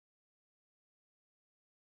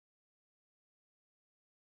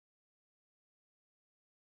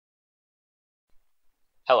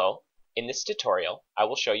Hello, in this tutorial I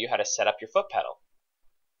will show you how to set up your foot pedal.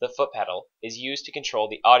 The foot pedal is used to control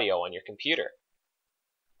the audio on your computer.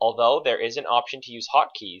 Although there is an option to use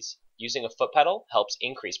hotkeys, using a foot pedal helps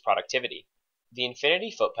increase productivity. The Infinity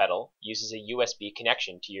foot pedal uses a USB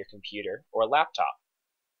connection to your computer or laptop.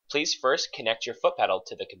 Please first connect your foot pedal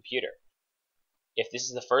to the computer. If this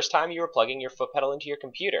is the first time you are plugging your foot pedal into your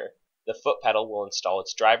computer, the foot pedal will install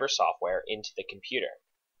its driver software into the computer.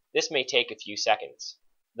 This may take a few seconds.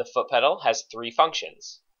 The foot pedal has three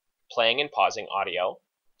functions: playing and pausing audio.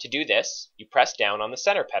 To do this, you press down on the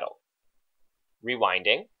center pedal.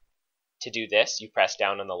 Rewinding. To do this, you press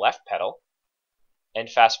down on the left pedal. And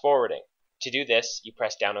fast forwarding. To do this, you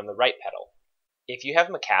press down on the right pedal. If you have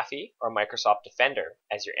McAfee or Microsoft Defender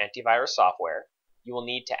as your antivirus software, you will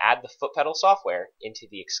need to add the foot pedal software into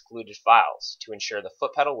the excluded files to ensure the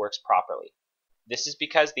foot pedal works properly. This is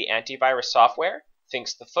because the antivirus software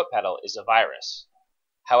thinks the foot pedal is a virus.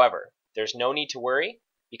 However, there's no need to worry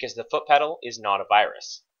because the foot pedal is not a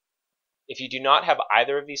virus. If you do not have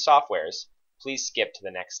either of these softwares, please skip to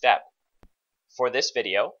the next step. For this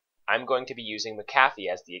video, I'm going to be using McAfee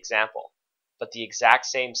as the example, but the exact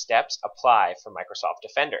same steps apply for Microsoft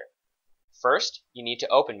Defender. First, you need to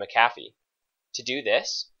open McAfee. To do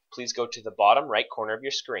this, please go to the bottom right corner of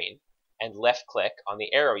your screen and left-click on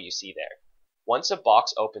the arrow you see there. Once a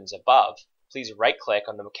box opens above, please right-click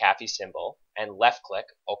on the McAfee symbol and left-click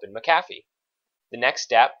Open McAfee. The next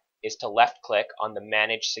step is to left-click on the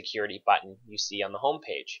Manage Security button you see on the home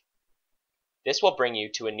page. This will bring you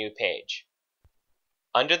to a new page.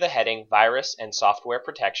 Under the heading Virus and Software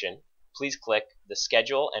Protection, please click the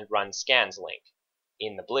Schedule and Run Scans link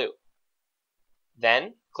in the blue.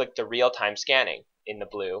 Then click the Real-Time Scanning in the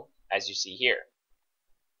blue as you see here.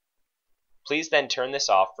 Please then turn this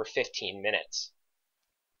off for 15 minutes.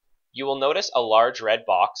 You will notice a large red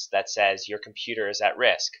box that says your computer is at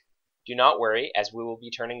risk. Do not worry, as we will be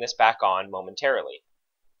turning this back on momentarily.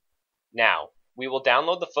 Now, we will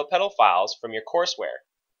download the foot pedal files from your courseware.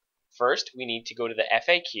 First, we need to go to the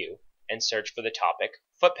FAQ and search for the topic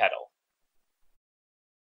foot pedal.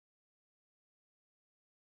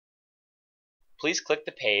 Please click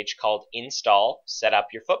the page called Install Set Up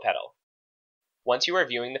Your Foot Pedal. Once you are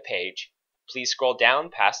viewing the page, please scroll down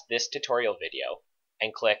past this tutorial video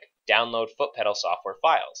and click Download Foot Pedal Software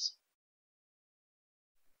Files.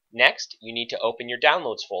 Next, you need to open your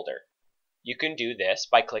Downloads folder. You can do this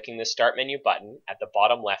by clicking the Start Menu button at the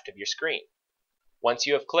bottom left of your screen. Once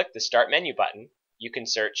you have clicked the Start Menu button, you can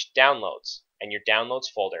search Downloads, and your Downloads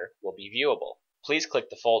folder will be viewable. Please click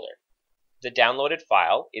the folder. The downloaded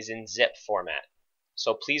file is in zip format,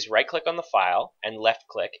 so please right-click on the file and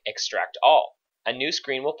left-click Extract All. A new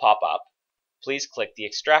screen will pop up. Please click the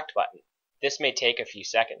Extract button. This may take a few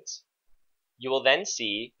seconds. You will then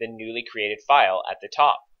see the newly created file at the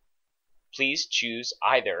top. Please choose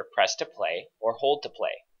either Press to Play or Hold to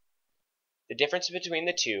Play. The difference between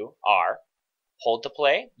the two are: Hold to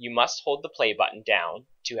Play, you must hold the play button down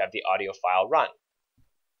to have the audio file run.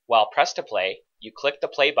 While Press to Play, you click the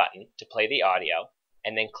play button to play the audio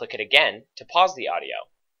and then click it again to pause the audio.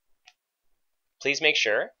 Please make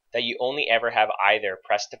sure that you only ever have either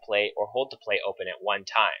Press to Play or Hold to Play open at one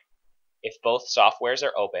time. If both softwares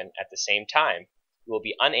are open at the same time, you will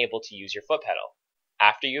be unable to use your foot pedal.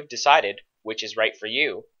 After you've decided which is right for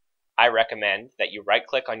you, I recommend that you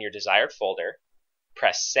right-click on your desired folder,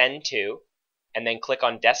 press Send To, and then click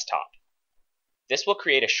on Desktop. This will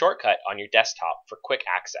create a shortcut on your desktop for quick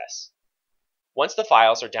access. Once the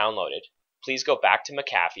files are downloaded, please go back to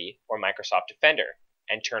McAfee or Microsoft Defender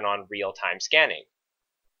and turn on real-time scanning.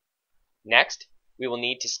 Next, we will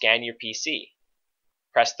need to scan your PC.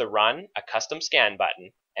 Press the Run a Custom Scan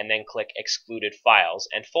button and then click Excluded Files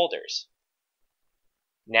and Folders.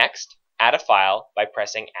 Next, add a file by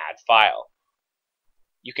pressing Add File.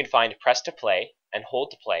 You can find Press to Play and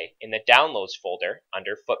Hold to Play in the Downloads folder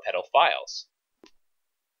under Foot Pedal Files.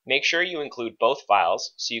 Make sure you include both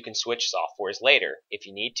files so you can switch softwares later if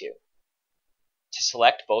you need to. To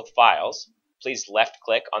select both files, please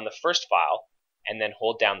left-click on the first file and then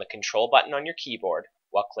hold down the Control button on your keyboard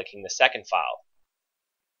while clicking the second file.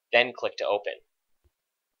 Then click to open.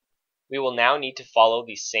 We will now need to follow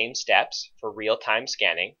these same steps for real-time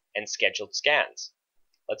scanning and scheduled scans.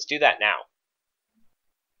 Let's do that now.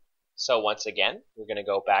 So once again, we're going to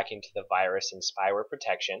go back into the Virus and Spyware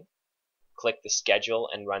Protection, click the Schedule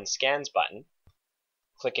and Run Scans button,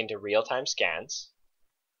 click into Real-Time Scans,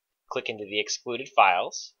 click into the excluded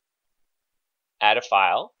files, add a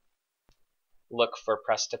file, look for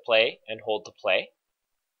Press to Play and Hold to Play,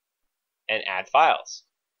 and add files.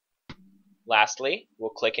 Lastly, we'll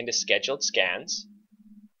click into Scheduled Scans,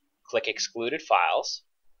 click Excluded Files,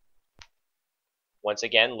 Once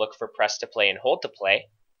again, look for press to play and hold to play,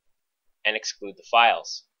 and exclude the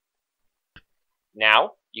files.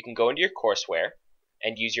 Now, you can go into your courseware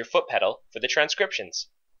and use your foot pedal for the transcriptions.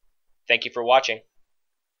 Thank you for watching.